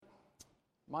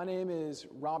My name is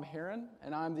Rob Heron,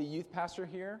 and I'm the youth pastor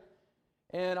here.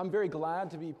 And I'm very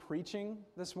glad to be preaching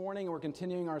this morning, and we're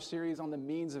continuing our series on the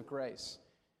means of grace.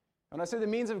 When I say the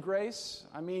means of grace,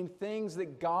 I mean things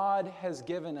that God has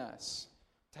given us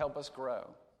to help us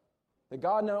grow. That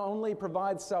God not only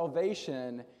provides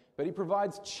salvation, but He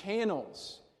provides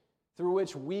channels through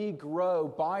which we grow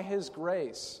by His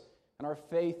grace, and our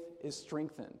faith is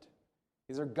strengthened.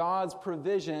 These are God's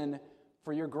provision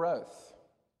for your growth.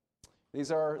 These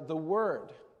are the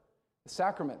Word, the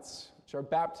sacraments, which are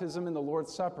baptism and the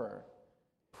Lord's Supper,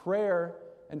 prayer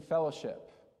and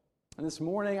fellowship. And this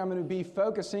morning I'm going to be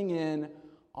focusing in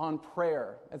on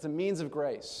prayer as a means of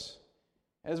grace.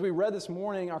 As we read this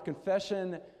morning, our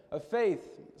confession of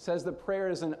faith says that prayer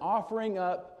is an offering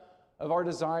up of our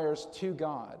desires to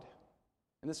God.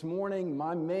 And this morning,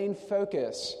 my main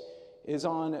focus is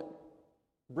on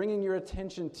bringing your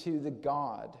attention to the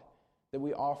God that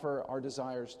we offer our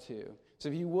desires to. So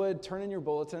if you would, turn in your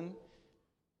bulletin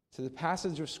to the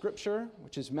passage of Scripture,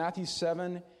 which is Matthew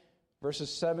 7, verses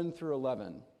 7 through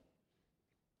 11.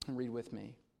 And read with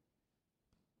me.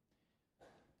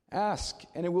 Ask,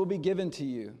 and it will be given to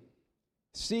you.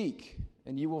 Seek,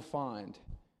 and you will find.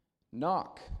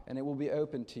 Knock, and it will be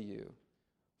opened to you.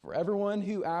 For everyone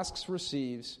who asks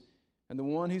receives, and the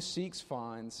one who seeks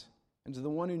finds, and to the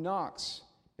one who knocks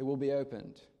it will be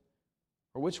opened.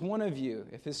 Or which one of you,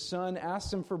 if his son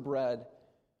asks him for bread,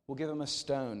 will give him a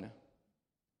stone?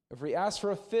 If he asks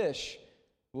for a fish,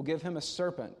 will give him a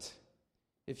serpent?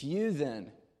 If you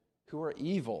then, who are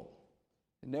evil,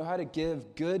 and know how to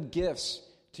give good gifts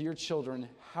to your children,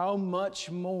 how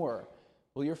much more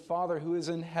will your Father who is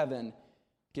in heaven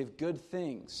give good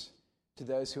things to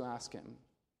those who ask him?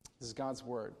 This is God's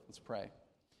word. Let's pray.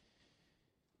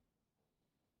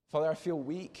 Father, I feel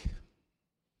weak,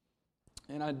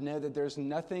 and I know that there's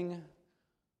nothing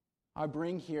I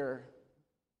bring here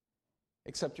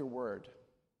except your word.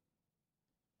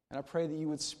 And I pray that you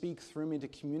would speak through me to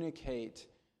communicate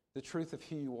the truth of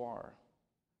who you are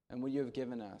and what you have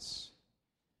given us.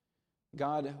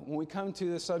 God, when we come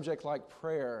to a subject like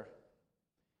prayer,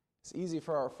 it's easy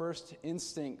for our first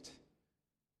instinct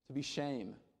to be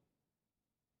shame.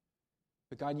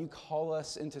 But God, you call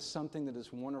us into something that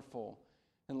is wonderful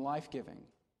and life-giving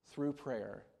through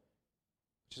prayer,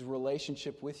 which is a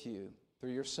relationship with you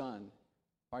through your Son,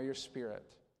 by your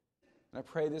Spirit. And I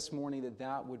pray this morning that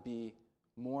that would be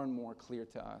more and more clear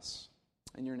to us.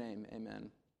 In your name, amen.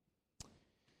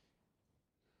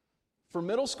 For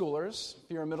middle schoolers, if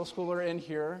you're a middle schooler in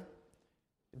here,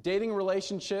 dating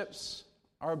relationships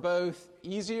are both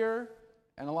easier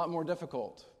and a lot more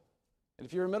difficult. And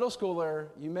if you're a middle schooler,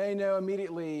 you may know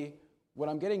immediately what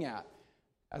I'm getting at.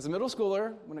 As a middle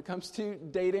schooler, when it comes to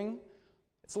dating,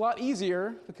 it's a lot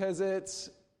easier because it's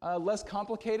less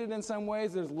complicated in some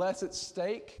ways. There's less at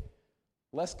stake,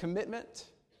 less commitment.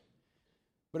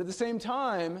 But at the same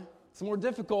time, it's more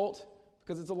difficult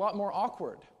because it's a lot more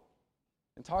awkward.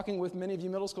 And talking with many of you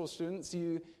middle school students,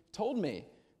 you told me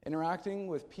interacting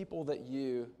with people that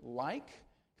you like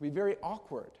can be very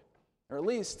awkward. Or at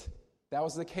least that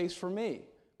was the case for me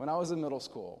when I was in middle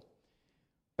school.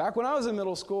 Back when I was in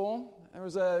middle school, there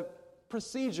was a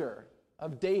procedure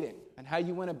of dating and how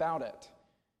you went about it.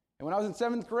 And when I was in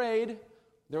 7th grade,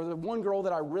 there was one girl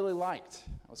that I really liked.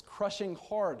 I was crushing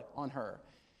hard on her.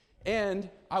 And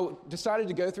I decided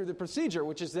to go through the procedure,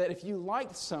 which is that if you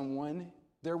liked someone,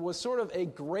 there was sort of a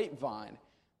grapevine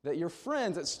that your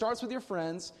friends, it starts with your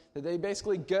friends, that they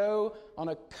basically go on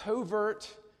a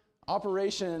covert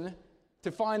operation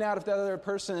to find out if that other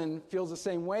person feels the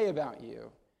same way about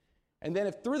you. And then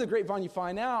if through the grapevine you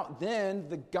find out, then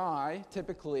the guy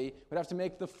typically would have to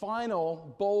make the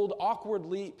final, bold, awkward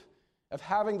leap of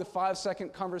having the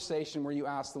 5-second conversation where you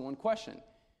ask the one question.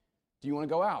 Do you want to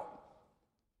go out?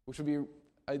 Which would be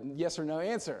a yes or no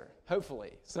answer,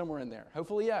 hopefully, somewhere in there.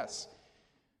 Hopefully, yes.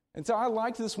 And so I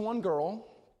liked this one girl,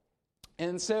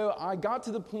 and so I got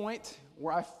to the point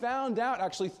where I found out,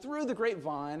 actually through the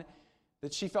grapevine,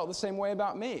 that she felt the same way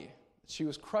about me. She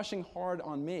was crushing hard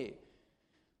on me.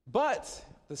 But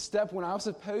the step when I was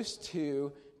supposed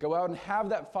to go out and have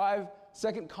that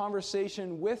 5-second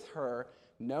conversation with her,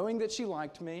 knowing that she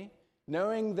liked me,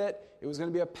 knowing that it was going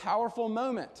to be a powerful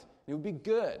moment, it would be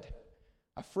good,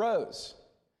 I froze.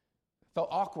 I felt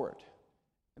awkward.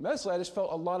 And mostly I just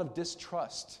felt a lot of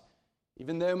distrust.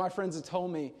 Even though my friends had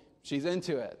told me, she's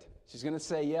into it, she's going to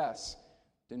say yes.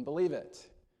 Didn't believe it.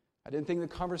 I didn't think the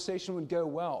conversation would go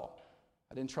well.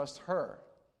 I didn't trust her.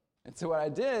 And so what I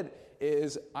did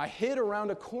is I hid around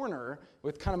a corner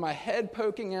with kind of my head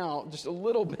poking out just a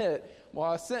little bit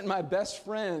while I sent my best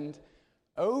friend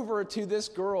over to this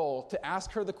girl to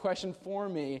ask her the question for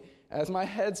me as my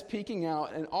head's peeking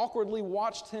out, and awkwardly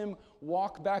watched him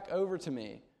walk back over to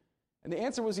me. And the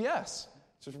answer was yes,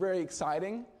 which was very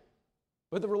exciting.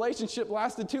 But the relationship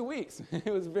lasted 2 weeks.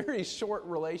 It was a very short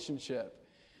relationship.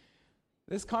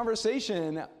 This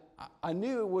conversation, I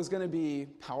knew it was going to be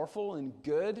powerful and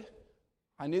good.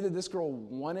 I knew that this girl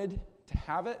wanted to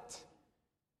have it,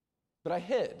 but I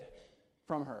hid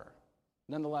from her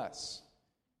nonetheless.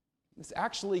 This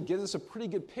actually gives us a pretty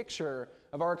good picture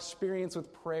of our experience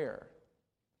with prayer.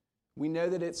 We know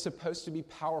that it's supposed to be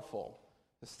powerful,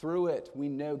 because through it we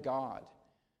know God.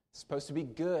 It's supposed to be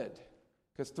good,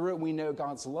 because through it we know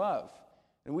God's love.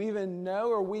 And we even know,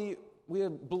 or we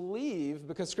believe,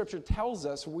 because Scripture tells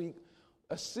us, we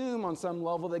assume on some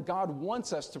level that God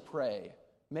wants us to pray,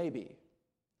 maybe.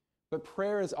 But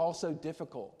prayer is also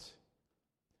difficult.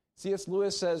 C.S.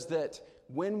 Lewis says that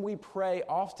when we pray,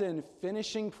 often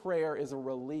finishing prayer is a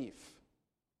relief.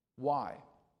 Why?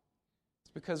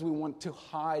 It's because we want to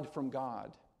hide from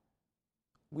God.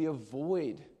 We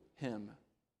avoid Him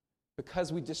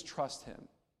because we distrust Him.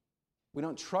 We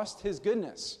don't trust His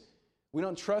goodness. We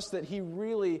don't trust that He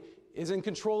really is in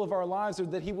control of our lives, or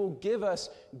that He will give us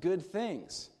good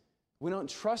things. We don't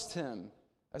trust Him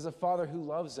as a Father who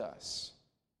loves us.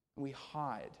 We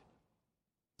hide.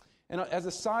 And as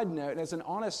a side note, as an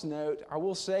honest note, I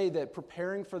will say that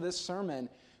preparing for this sermon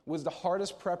was the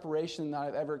hardest preparation that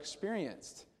I've ever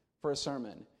experienced for a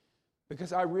sermon,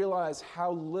 because I realize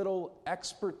how little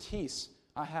expertise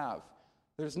I have.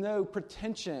 There's no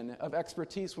pretension of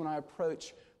expertise when I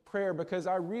approach prayer, because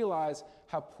I realize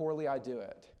how poorly I do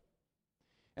it.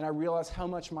 And I realize how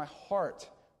much my heart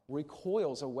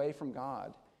recoils away from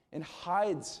God and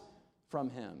hides from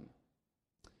Him.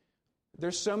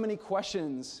 There's so many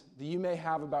questions that you may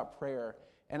have about prayer,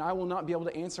 and I will not be able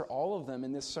to answer all of them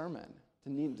in this sermon,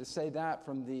 to say that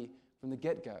from the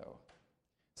get-go.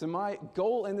 So my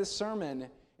goal in this sermon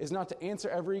is not to answer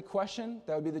every question.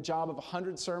 That would be the job of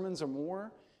 100 sermons or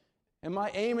more. And my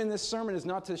aim in this sermon is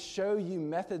not to show you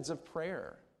methods of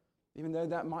prayer, even though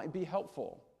that might be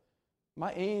helpful.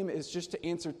 My aim is just to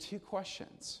answer 2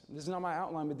 questions. This is not my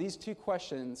outline, but these 2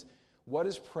 questions: what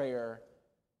is prayer,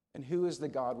 and who is the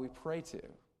God we pray to?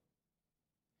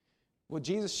 What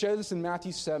Jesus showed us in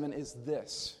Matthew 7 is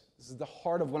this. This is the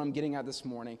heart of what I'm getting at this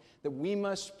morning, that we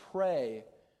must pray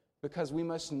because we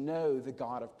must know the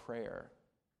God of prayer.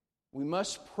 We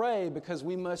must pray because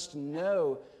we must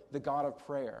know the God of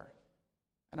prayer.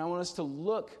 And I want us to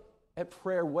look at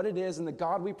prayer, what it is, and the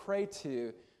God we pray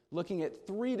to, looking at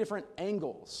 3 different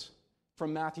angles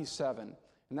from Matthew 7.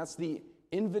 And that's the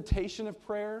invitation of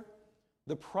prayer,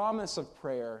 the promise of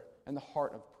prayer, and the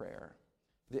heart of prayer.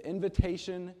 The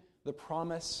invitation, the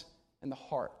promise, and the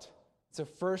heart. So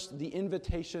first, the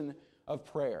invitation of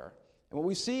prayer. And what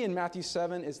we see in Matthew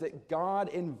 7 is that God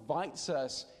invites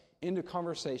us into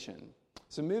conversation.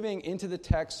 So moving into the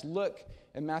text, look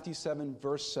at Matthew 7,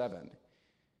 verse 7.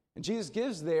 And Jesus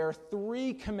gives there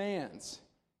 3 commands: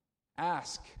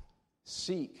 ask,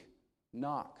 seek,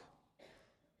 knock.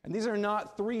 And these are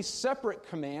not 3 separate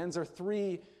commands or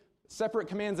 3 separate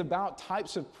commands about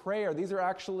types of prayer. These are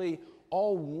actually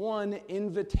all one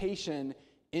invitation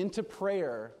into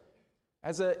prayer,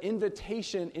 as an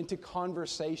invitation into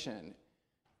conversation.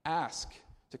 Ask,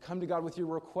 to come to God with your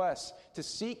requests, to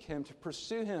seek Him, to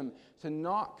pursue Him, to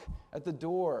knock at the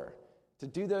door, to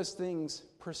do those things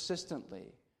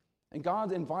persistently. And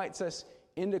God invites us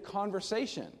into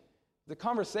conversation. The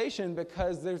conversation,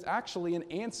 because there's actually an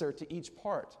answer to each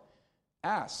part.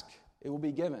 Ask, it will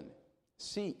be given.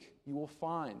 Seek, you will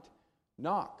find.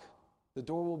 Knock, the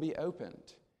door will be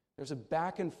opened. There's a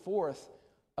back and forth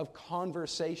of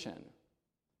conversation.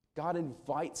 God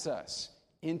invites us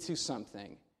into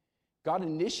something. God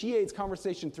initiates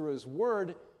conversation through His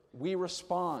Word. We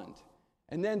respond.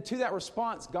 And then to that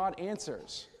response, God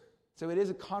answers. So it is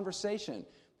a conversation.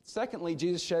 Secondly,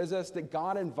 Jesus shows us that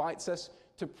God invites us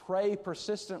to pray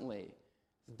persistently.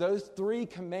 Those 3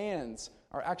 commands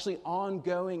are actually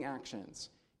ongoing actions.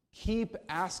 Keep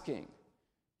asking,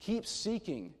 keep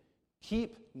seeking,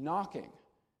 keep knocking.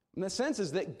 And the sense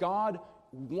is that God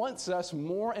wants us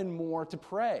more and more to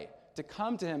pray, to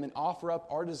come to Him and offer up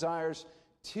our desires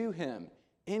to Him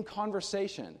in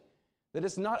conversation. That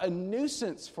it's not a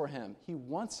nuisance for Him. He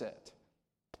wants it.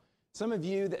 Some of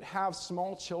you that have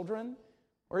small children,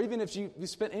 or even if you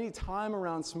spent any time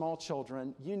around small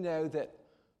children, you know that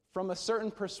from a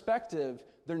certain perspective,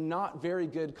 they're not very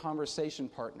good conversation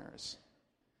partners.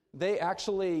 They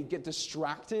actually get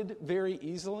distracted very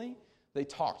easily. They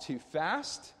talk too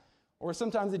fast, or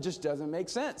sometimes it just doesn't make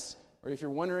sense. Or if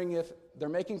you're wondering if they're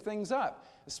making things up.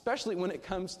 especially when it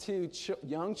comes to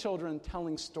young children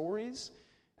telling stories.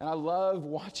 And I love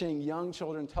watching young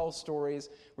children tell stories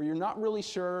where you're not really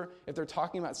sure if they're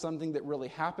talking about something that really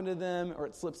happened to them or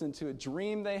it slips into a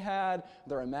dream they had,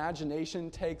 their imagination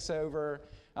takes over.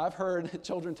 I've heard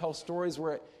children tell stories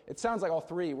where it sounds like all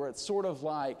three, where it's sort of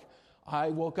like, I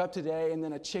woke up today and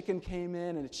then a chicken came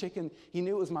in and he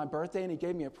knew it was my birthday and he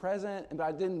gave me a present, but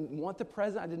I didn't want the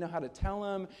present, I didn't know how to tell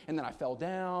him, and then I fell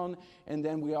down and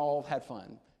then we all had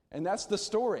fun. And that's the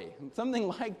story, something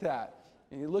like that.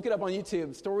 And you look it up on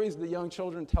YouTube, stories the young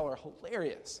children tell are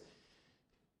hilarious.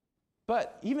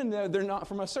 But even though they're not,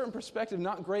 from a certain perspective,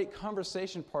 not great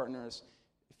conversation partners,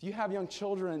 if you have young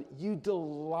children, you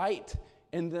delight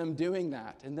in them doing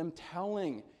that, in them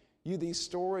telling you these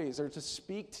stories or to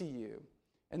speak to you.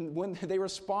 And when they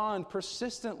respond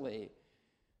persistently,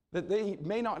 that they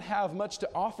may not have much to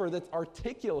offer that's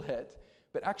articulate,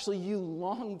 but actually you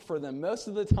long for them. Most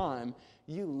of the time,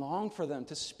 you long for them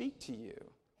to speak to you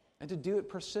and to do it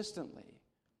persistently.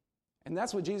 And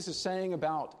that's what Jesus is saying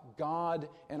about God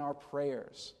and our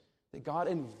prayers, that God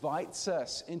invites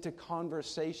us into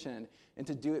conversation and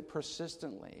to do it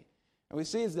persistently. And we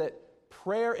see is that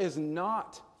prayer is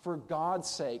not for God's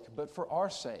sake, but for our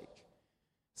sake.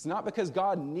 It's not because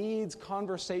God needs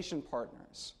conversation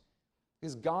partners.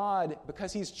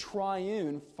 Because He's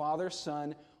triune, Father,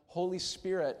 Son, Holy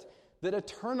Spirit, that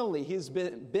eternally He's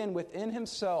been within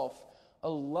Himself a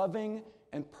loving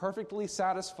and perfectly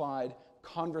satisfied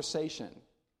conversation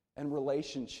and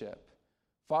relationship.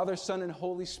 Father, Son, and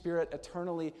Holy Spirit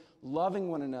eternally loving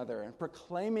one another and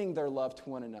proclaiming their love to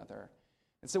one another.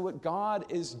 And so what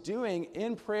God is doing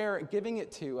in prayer, giving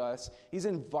it to us, He's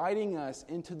inviting us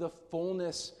into the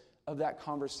fullness of that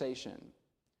conversation,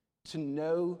 to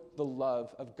know the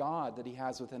love of God that He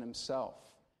has within Himself.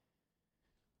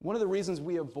 One of the reasons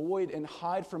we avoid and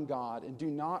hide from God and do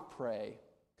not pray,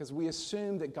 because we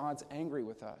assume that God's angry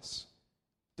with us,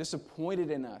 disappointed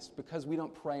in us because we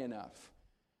don't pray enough.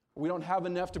 We don't have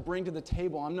enough to bring to the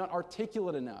table. I'm not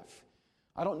articulate enough.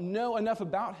 I don't know enough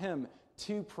about Him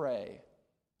to pray.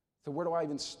 So where do I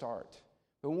even start?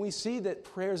 But when we see that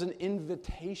prayer is an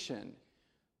invitation,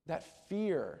 that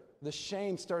fear, the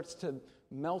shame starts to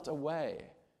melt away.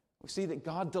 We see that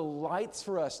God delights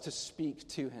for us to speak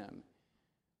to Him.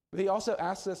 But He also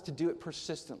asks us to do it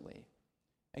persistently.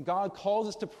 And God calls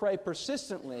us to pray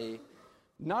persistently,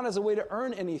 not as a way to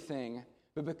earn anything,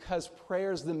 but because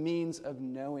prayer is the means of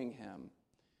knowing Him.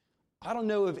 I don't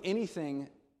know of anything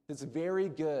that's very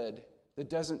good that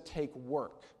doesn't take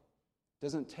work,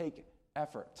 doesn't take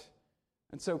effort.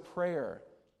 And so prayer,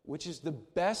 which is the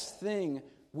best thing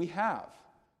we have,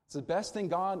 it's the best thing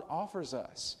God offers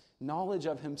us, knowledge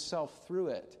of Himself through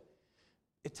it.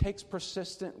 It takes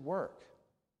persistent work.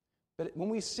 But when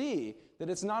we see that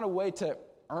it's not a way to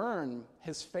earn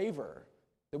His favor,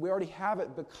 that we already have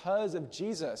it because of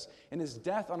Jesus and His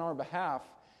death on our behalf,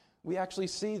 we actually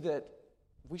see that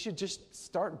we should just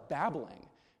start babbling.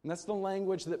 And that's the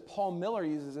language that Paul Miller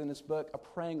uses in his book, A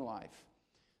Praying Life.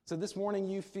 So this morning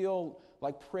you feel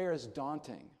like prayer is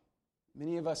daunting.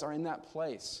 Many of us are in that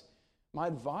place. My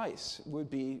advice would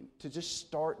be to just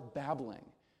start babbling,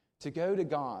 to go to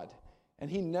God.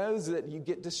 And He knows that you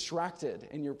get distracted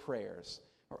in your prayers.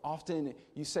 Or often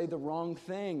you say the wrong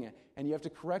thing and you have to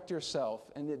correct yourself.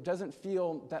 And it doesn't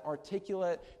feel that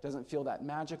articulate, doesn't feel that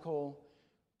magical.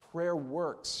 Prayer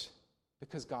works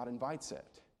because God invites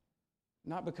it,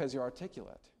 not because you're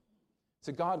articulate.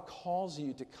 So God calls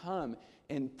you to come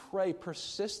and pray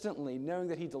persistently, knowing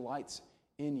that He delights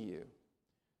in you.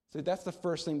 So that's the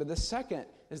first thing. But the second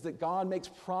is that God makes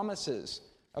promises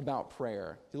about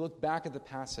prayer. If you look back at the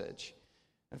passage,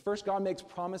 and first God makes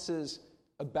promises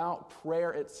about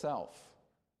prayer itself.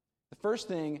 The first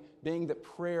thing being that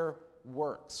prayer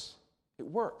works. It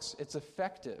works. It's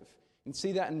effective. You can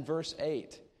see that in verse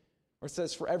 8, where it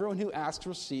says, "For everyone who asks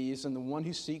receives, and the one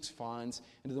who seeks finds,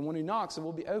 and to the one who knocks it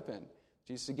will be open."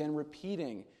 Jesus again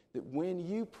repeating that when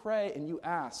you pray and you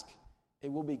ask,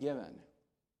 it will be given.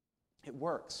 It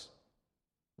works.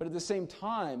 But at the same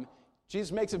time,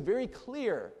 Jesus makes it very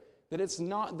clear that it's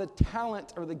not the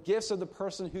talent or the gifts of the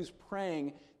person who's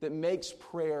praying that makes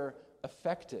prayer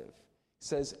effective. He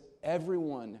says,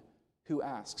 everyone who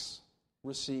asks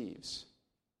receives.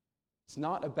 It's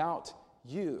not about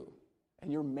you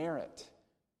and your merit.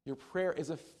 Your prayer is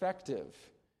effective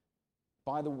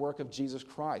by the work of Jesus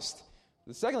Christ.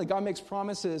 Secondly, God makes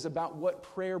promises about what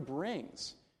prayer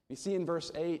brings. You see in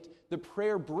verse 8, the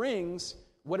prayer brings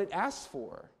what it asks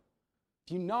for.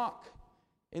 If you knock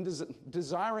in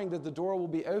desiring that the door will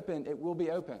be opened, it will be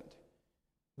opened.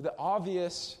 The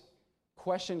obvious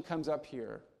question comes up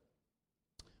here.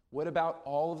 What about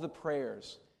all of the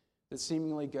prayers that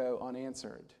seemingly go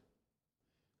unanswered?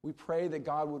 We pray that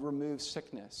God would remove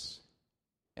sickness,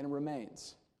 and it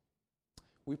remains.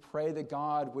 We pray that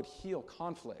God would heal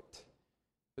conflict,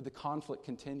 but the conflict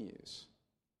continues.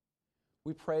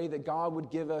 We pray that God would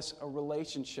give us a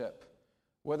relationship,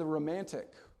 whether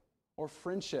romantic or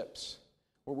friendships,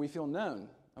 where we feel known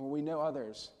and where we know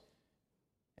others,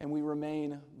 and we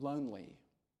remain lonely.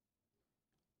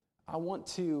 I want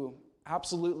to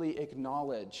absolutely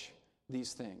acknowledge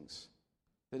these things,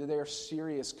 that they are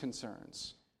serious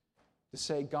concerns. To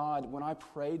say, God, when I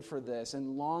prayed for this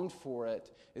and longed for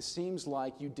it, it seems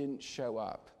like you didn't show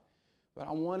up. But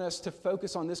I want us to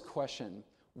focus on this question.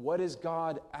 What is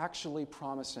God actually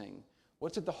promising?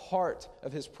 What's at the heart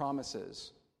of his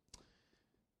promises?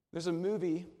 There's a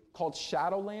movie called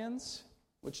Shadowlands,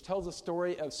 which tells the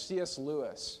story of C.S.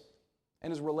 Lewis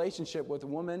and his relationship with a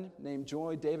woman named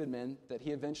Joy Davidman that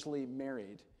he eventually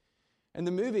married. And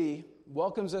the movie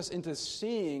welcomes us into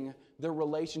seeing their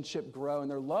relationship grow and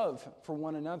their love for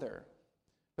one another.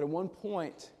 But at one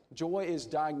point, Joy is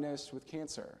diagnosed with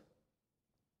cancer.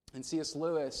 And C.S.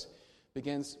 Lewis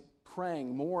begins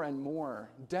praying more and more,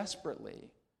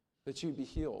 desperately, that she'd be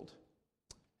healed.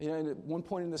 And at one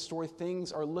point in the story,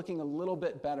 things are looking a little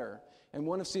bit better. And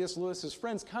one of C.S. Lewis's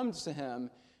friends comes to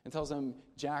him and tells him,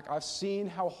 Jack, I've seen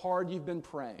how hard you've been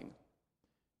praying.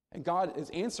 And God is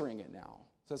answering it now.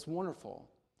 So that's wonderful.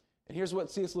 And here's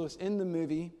what C.S. Lewis, in the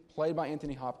movie, played by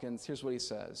Anthony Hopkins, here's what he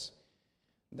says.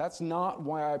 That's not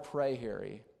why I pray,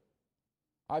 Harry.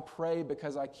 I pray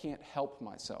because I can't help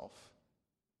myself.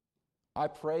 I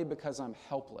pray because I'm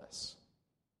helpless.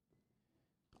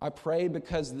 I pray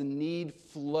because the need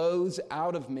flows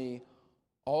out of me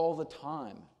all the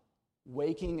time,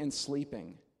 waking and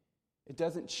sleeping. It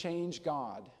doesn't change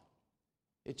God.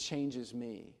 It changes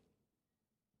me.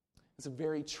 It's a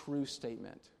very true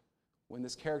statement. When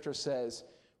this character says,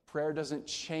 prayer doesn't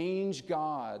change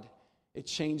God, it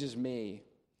changes me.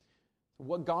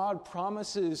 What God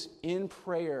promises in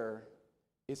prayer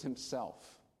is himself,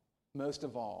 most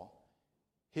of all,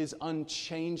 his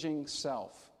unchanging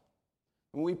self.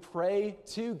 When we pray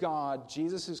to God,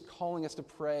 Jesus is calling us to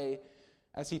pray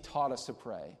as he taught us to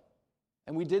pray.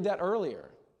 And we did that earlier.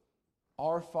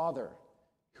 Our Father,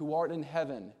 who art in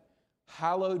heaven,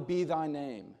 hallowed be thy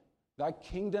name. Thy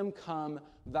kingdom come,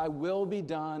 thy will be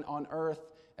done on earth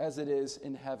as it is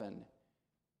in heaven.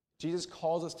 Jesus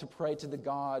calls us to pray to the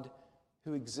God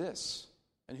who exists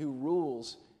and who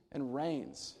rules and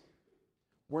reigns.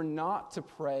 We're not to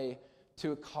pray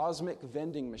to a cosmic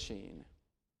vending machine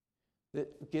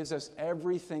that gives us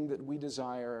everything that we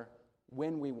desire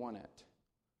when we want it.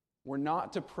 We're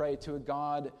not to pray to a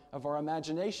God of our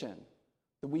imagination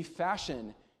that we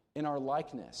fashion in our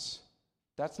likeness.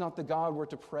 That's not the God we're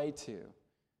to pray to.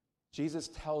 Jesus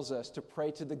tells us to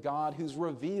pray to the God who's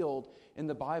revealed in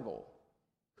the Bible,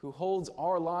 who holds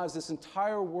our lives, this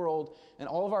entire world, and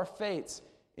all of our fates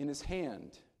in his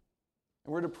hand.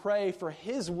 And we're to pray for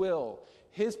his will,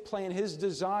 his plan, his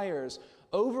desires,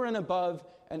 over and above,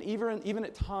 and even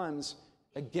at times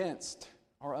against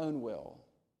our own will.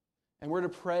 And we're to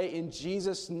pray in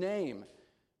Jesus' name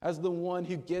as the one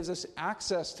who gives us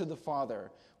access to the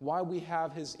Father, why we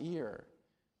have his ear.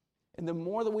 And the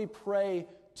more that we pray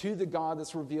to the God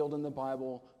that's revealed in the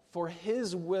Bible for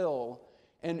his will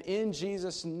and in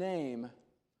Jesus' name,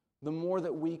 the more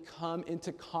that we come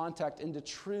into contact, into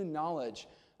true knowledge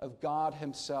of God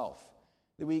himself,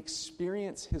 that we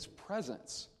experience his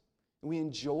presence and we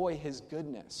enjoy his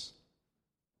goodness.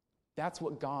 That's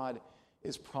what God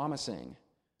is promising.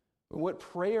 What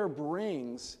prayer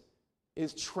brings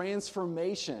is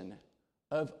transformation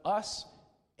of us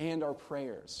and our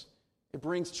prayers. It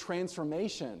brings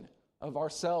transformation of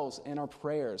ourselves and our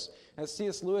prayers. As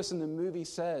C.S. Lewis in the movie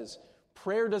says,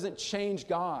 prayer doesn't change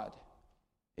God.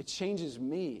 It changes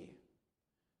me.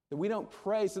 That we don't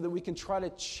pray so that we can try to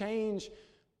change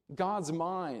God's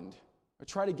mind or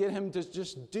try to get him to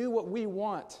just do what we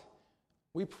want.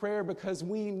 We pray because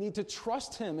we need to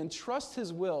trust him and trust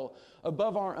his will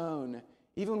above our own,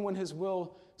 even when his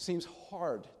will seems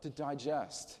hard to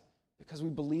digest, because we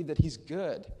believe that he's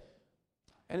good.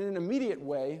 And in an immediate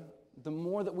way, the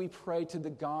more that we pray to the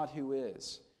God who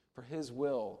is, for his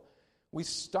will, we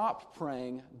stop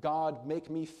praying, God, make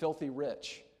me filthy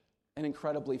rich and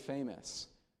incredibly famous.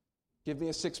 Give me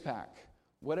a six-pack,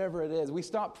 whatever it is. We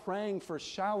stop praying for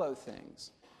shallow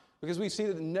things because we see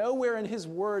that nowhere in his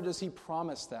word does he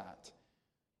promise that.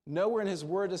 Nowhere in his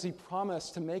word does he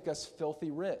promise to make us filthy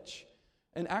rich.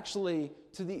 And actually,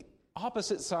 to the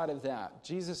opposite side of that,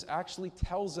 Jesus actually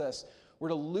tells us we're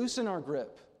to loosen our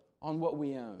grip on what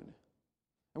we own.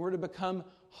 And we're to become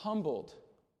humbled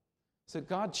So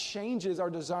God changes our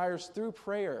desires through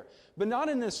prayer, but not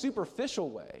in a superficial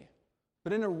way,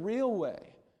 but in a real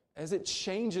way, as it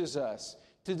changes us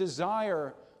to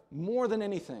desire more than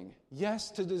anything.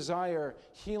 Yes, to desire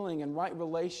healing and right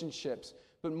relationships,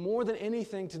 but more than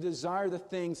anything to desire the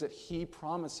things that He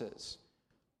promises: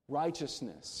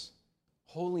 righteousness,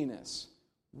 holiness,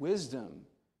 wisdom,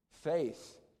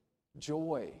 faith,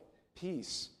 joy,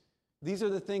 peace. These are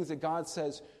the things that God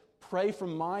says, pray for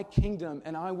my kingdom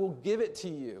and I will give it to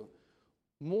you.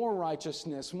 More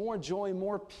righteousness, more joy,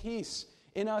 more peace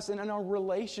in us and in our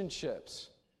relationships.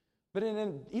 But in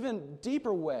an even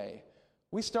deeper way,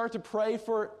 we start to pray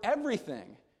for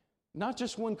everything, not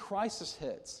just when crisis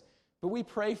hits, but we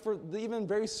pray for the even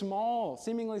very small,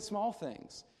 seemingly small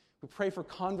things. We pray for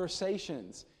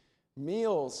conversations,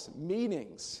 meals,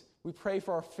 meetings. We pray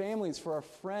for our families, for our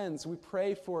friends. We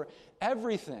pray for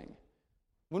everything.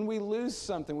 When we lose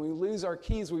something, when we lose our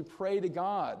keys, we pray to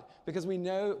God because we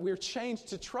know we're changed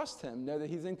to trust Him, know that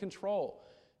He's in control.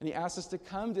 And He asks us to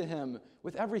come to Him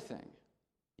with everything,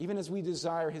 even as we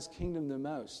desire His kingdom the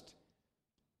most.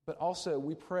 But also,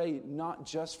 we pray not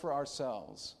just for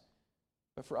ourselves,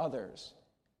 but for others.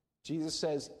 Jesus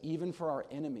says, even for our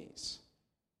enemies.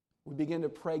 We begin to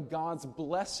pray God's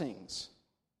blessings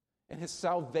and His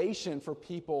salvation for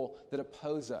people that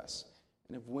oppose us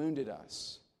and have wounded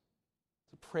us.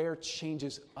 The prayer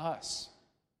changes us.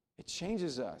 It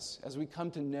changes us as we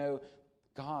come to know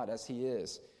God as He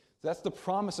is. That's the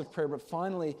promise of prayer, but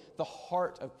finally, the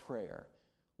heart of prayer.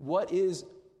 What is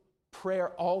prayer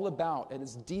all about at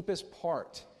its deepest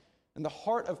part? And the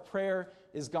heart of prayer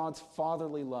is God's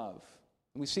fatherly love.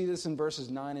 And we see this in verses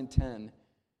 9 and 10. Where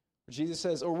Jesus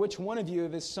says, or which one of you,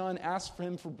 if his son asks for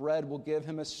him for bread, will give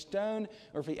him a stone?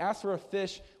 Or if he asks for a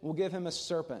fish, will give him a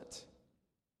serpent?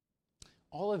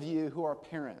 All of you who are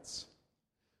parents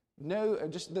know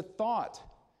just the thought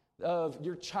of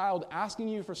your child asking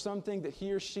you for something that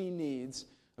he or she needs,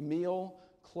 a meal,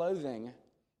 clothing,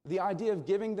 the idea of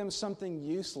giving them something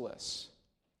useless,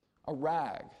 a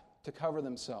rag to cover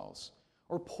themselves,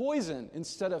 or poison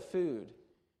instead of food.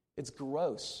 It's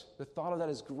gross. The thought of that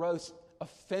is gross,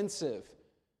 offensive.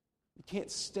 You can't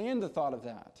stand the thought of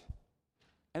that.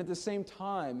 And at the same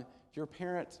time, if you're a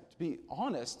parent, to be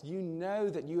honest, you know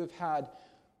that you have had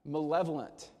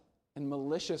malevolent and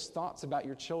malicious thoughts about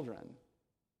your children.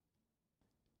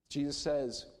 Jesus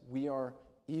says, we are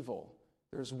evil.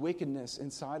 There's wickedness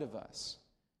inside of us.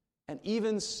 And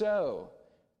even so,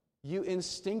 you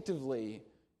instinctively,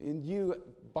 and you,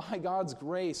 by God's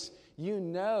grace, you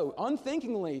know,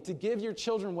 unthinkingly, to give your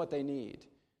children what they need.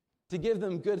 To give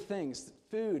them good things,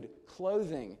 food,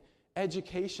 clothing,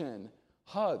 education,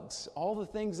 hugs, all the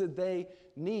things that they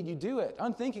need. You do it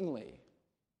unthinkingly.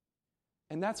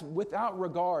 And that's without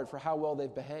regard for how well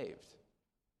they've behaved.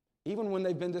 Even when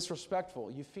they've been disrespectful,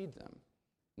 you feed them,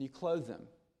 and you clothe them.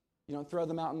 You don't throw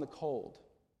them out in the cold.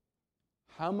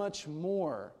 How much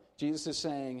more, Jesus is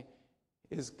saying,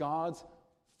 is God's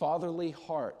fatherly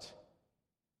heart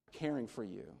caring for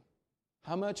you?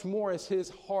 How much more is His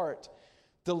heart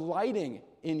delighting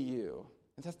in you?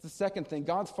 And that's the second thing.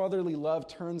 God's fatherly love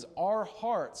turns our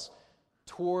hearts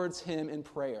towards Him in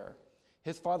prayer.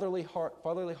 His fatherly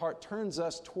heart turns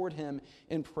us toward Him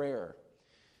in prayer.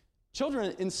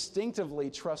 Children instinctively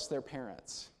trust their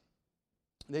parents.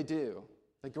 They do.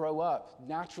 They grow up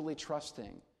naturally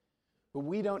trusting. But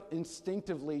we don't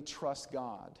instinctively trust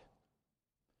God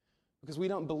because we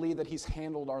don't believe that He's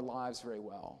handled our lives very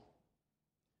well.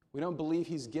 We don't believe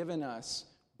He's given us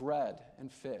bread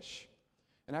and fish.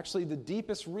 And actually, the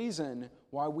deepest reason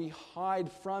why we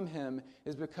hide from Him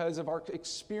is because of our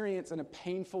experience in a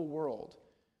painful world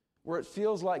where it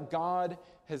feels like God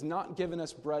has not given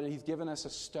us bread, He's given us a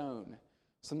stone,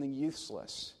 something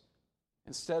useless.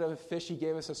 Instead of a fish, He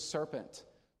gave us a serpent,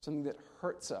 something that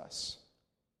hurts us.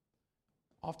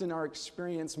 Often our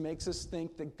experience makes us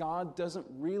think that God doesn't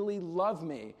really love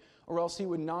me, or else He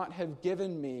would not have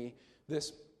given me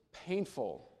this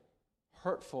painful,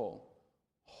 hurtful,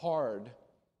 hard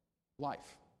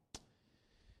life.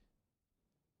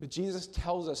 But Jesus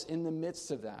tells us in the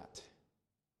midst of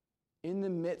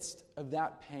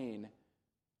that pain,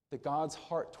 that God's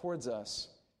heart towards us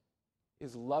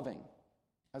is loving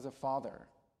as a father,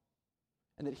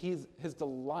 and that His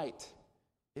delight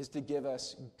is to give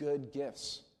us good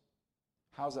gifts.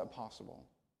 How's that possible?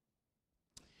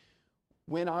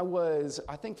 When I was,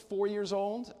 4 years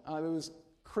old, it was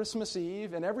Christmas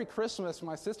Eve, and every Christmas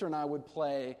my sister and I would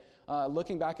play,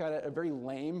 looking back at it, a very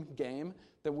lame game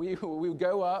that we would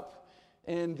go up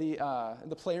in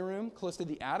the playroom close to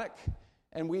the attic,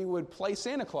 and we would play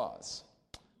Santa Claus.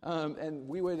 and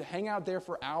we would hang out there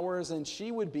for hours, and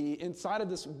she would be inside of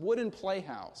this wooden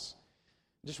playhouse,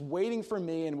 just waiting for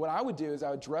me. And what I would do is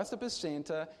I would dress up as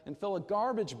Santa and fill a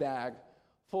garbage bag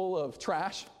full of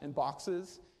trash and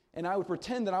boxes, and I would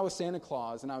pretend that I was Santa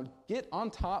Claus, and I would get on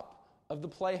top of the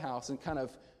playhouse and kind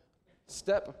of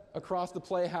step across the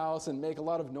playhouse and make a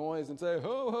lot of noise and say,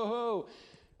 ho, ho, ho.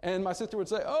 And my sister would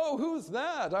say, oh, who's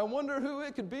that? I wonder who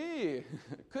it could be.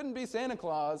 Couldn't be Santa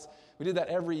Claus. We did that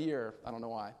every year. I don't know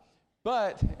why.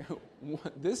 But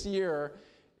this year,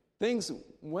 things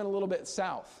went a little bit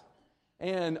south.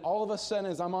 And all of a sudden,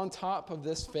 as I'm on top of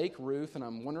this fake roof and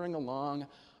I'm wandering along,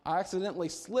 I accidentally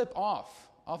slip off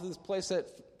of this place that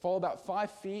fall about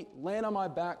 5 feet, land on my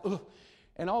back,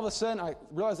 and all of a sudden I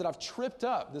realize that I've tripped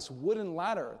up this wooden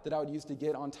ladder that I would use to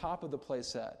get on top of the play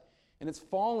set, and it's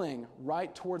falling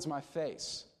right towards my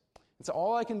face. And so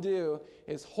all I can do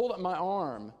is hold up my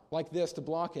arm like this to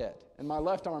block it, and my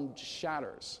left arm just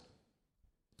shatters.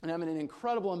 And I'm in an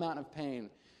incredible amount of pain.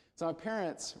 So my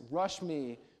parents rush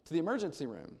me to the emergency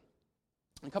room.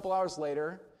 A couple hours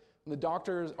later, when the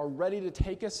doctors are ready to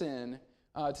take us in,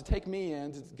 to take me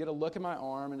in to get a look at my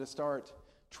arm and to start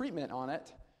treatment on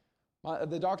it,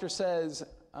 the doctor says,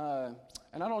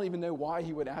 and I don't even know why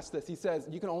he would ask this. He says,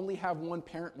 you can only have one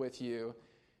parent with you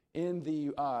in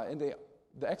the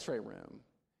x-ray room.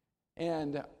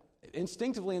 And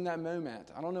instinctively in that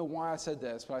moment, I don't know why I said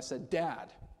this, but I said,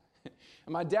 Dad.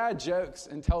 And my dad jokes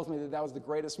and tells me that was the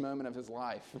greatest moment of his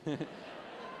life.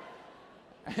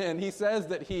 And he says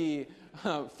that he,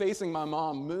 facing my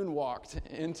mom, moonwalked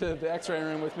into the x-ray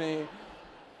room with me,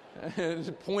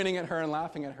 pointing at her and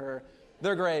laughing at her.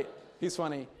 They're great. He's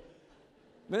funny.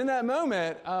 But in that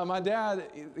moment, my dad,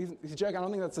 he's joking. I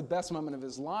don't think that's the best moment of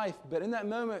his life. But in that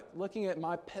moment, looking at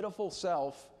my pitiful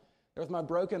self with my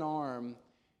broken arm,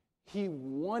 he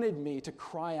wanted me to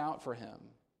cry out for him.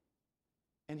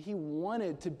 And he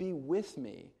wanted to be with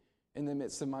me in the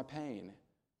midst of my pain.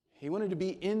 He wanted to be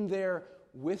in there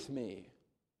with me.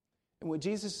 And what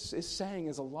Jesus is saying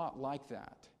is a lot like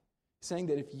that. He's saying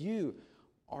that if you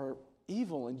are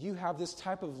evil and you have this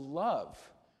type of love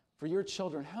for your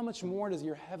children, how much more does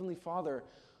your Heavenly Father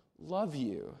love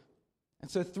you? And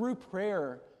so through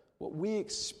prayer, what we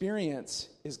experience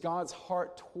is God's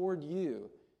heart toward you,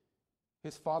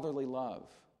 His fatherly love.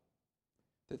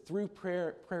 That through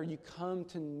prayer you come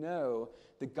to know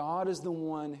that God is the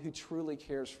one who truly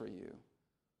cares for you,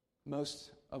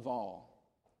 most of all.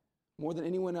 More than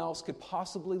anyone else could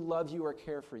possibly love you or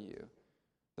care for you.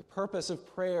 The purpose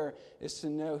of prayer is to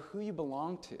know who you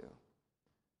belong to,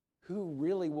 who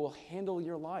really will handle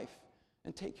your life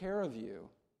and take care of you.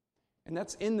 And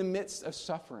that's in the midst of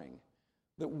suffering.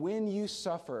 That when you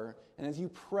suffer, and as you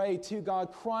pray to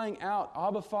God, crying out,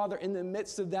 Abba, Father, in the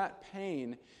midst of that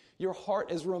pain, your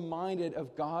heart is reminded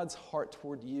of God's heart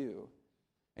toward you.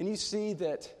 And you see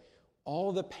that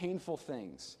all the painful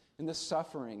things and the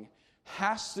suffering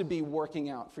has to be working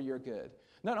out for your good.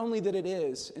 Not only that it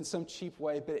is in some cheap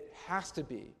way, but it has to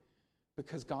be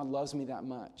because God loves me that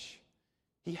much.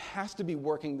 He has to be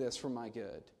working this for my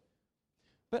good.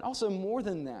 But also more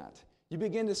than that, you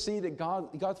begin to see that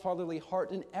God's fatherly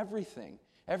heart in everything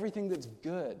that's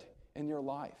good in your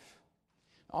life.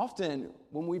 Often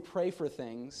when we pray for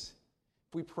things,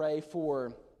 if we pray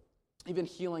for even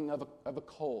healing of a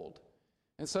cold,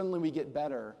 and suddenly we get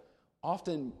better,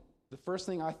 often the first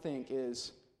thing I think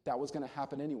is that was going to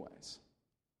happen anyways.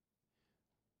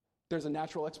 There's a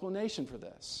natural explanation for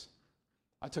this.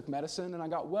 I took medicine and I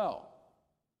got well.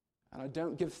 And I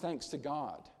don't give thanks to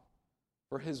God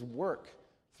for His work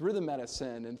through the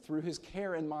medicine and through His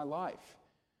care in my life.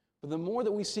 But the more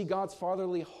that we see God's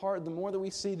fatherly heart, the more that we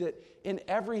see that in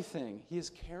everything He is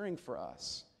caring for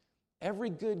us. Every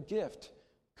good gift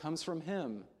comes from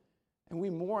Him. And we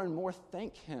more and more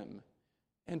thank Him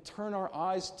and turn our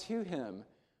eyes to Him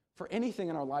for anything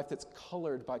in our life that's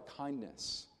colored by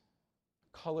kindness,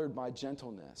 colored by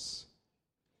gentleness.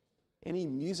 Any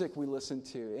music we listen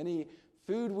to, any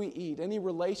food we eat, any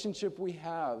relationship we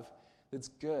have that's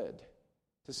good,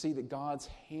 to see that God's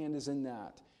hand is in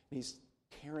that, and He's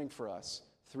caring for us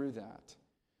through that.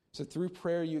 So through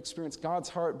prayer you experience God's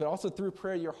heart, but also through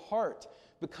prayer your heart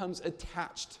becomes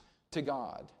attached to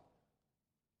God,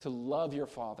 to love your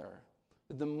Father.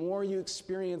 The more you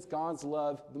experience God's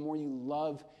love, the more you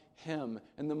love Him,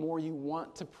 and the more you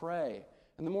want to pray.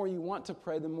 And the more you want to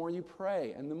pray, the more you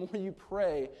pray. And the more you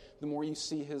pray, the more you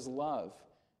see His love.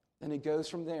 And it goes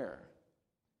from there.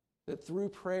 That through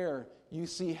prayer, you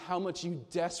see how much you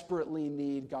desperately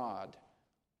need God.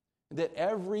 That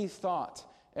every thought,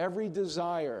 every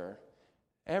desire,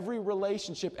 every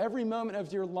relationship, every moment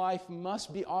of your life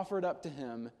must be offered up to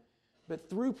Him But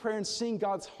through prayer and seeing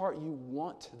God's heart, you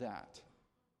want that.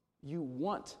 You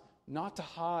want not to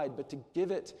hide, but to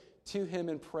give it to him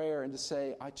in prayer and to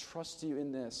say, I trust you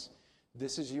in this.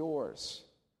 This is yours.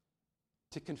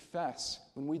 To confess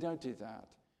when we don't do that,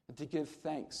 and to give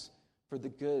thanks for the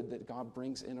good that God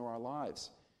brings into our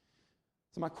lives.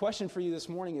 So my question for you this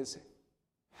morning is,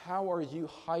 how are you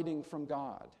hiding from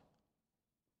God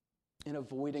in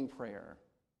avoiding prayer?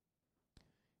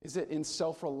 Is it in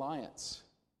self-reliance?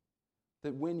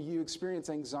 That when you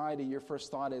experience anxiety, your first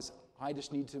thought is, I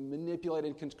just need to manipulate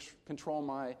and control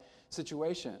my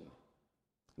situation.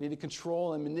 I need to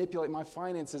control and manipulate my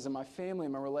finances and my family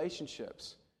and my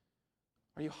relationships.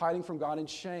 Are you hiding from God in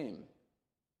shame,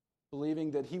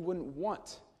 believing that he wouldn't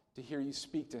want to hear you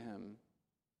speak to him?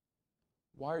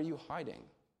 Why are you hiding?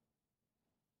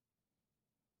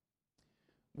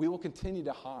 We will continue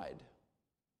to hide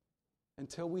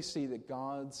until we see that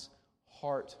God's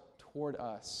heart toward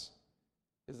us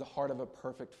is the heart of a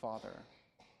perfect Father.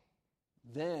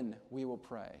 Then we will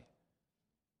pray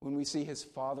when we see his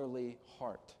fatherly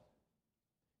heart.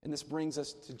 And this brings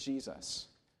us to Jesus.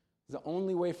 The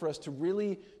only way for us to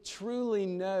really, truly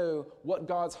know what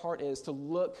God's heart is, to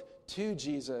look to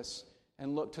Jesus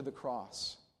and look to the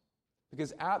cross.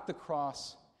 Because at the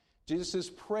cross, Jesus'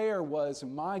 prayer was,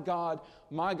 my God,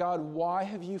 why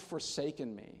have you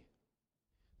forsaken me?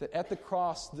 That at the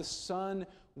cross, the Son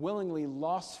willingly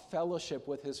lost fellowship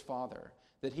with his Father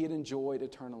that he had enjoyed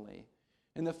eternally.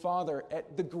 And the Father,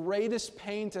 at the greatest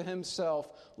pain to himself,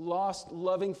 lost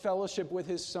loving fellowship with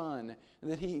his Son,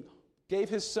 and that he gave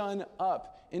his Son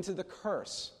up into the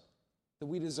curse that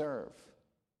we deserve.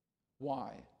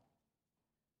 Why?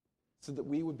 So that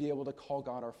we would be able to call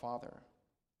God our Father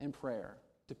in prayer,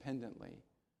 dependently,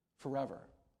 forever.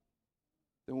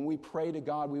 That when we pray to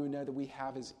God, we would know that we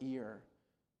have his ear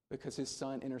because his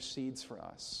Son intercedes for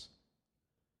us.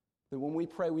 That when we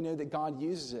pray, we know that God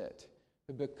uses it.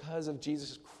 But because of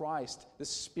Jesus Christ, the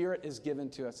Spirit is given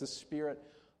to us, the Spirit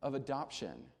of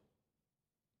adoption.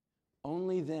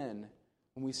 Only then,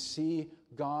 when we see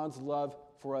God's love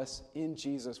for us in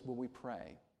Jesus, will we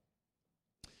pray.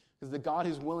 Because the God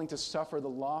who's willing to suffer the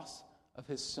loss of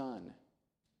his Son,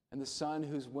 and the Son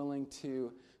who's willing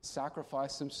to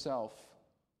sacrifice himself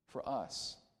for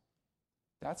us,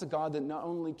 that's a God that not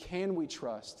only can we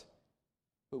trust,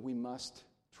 but we must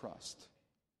trust.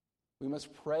 We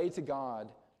must pray to God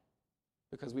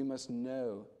because we must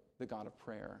know the God of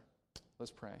prayer. Let's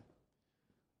pray.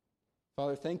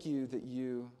 Father, thank you that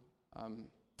you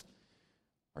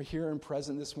are here and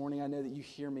present this morning. I know that you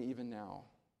hear me even now.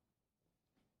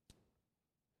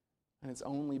 And it's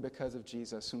only because of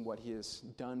Jesus and what he has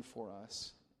done for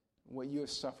us, what you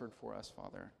have suffered for us,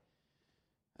 Father.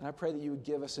 And I pray that you would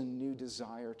give us a new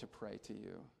desire to pray to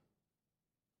you,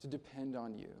 to depend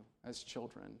on you as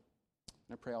children.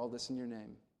 And I pray all this in your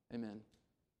name. Amen.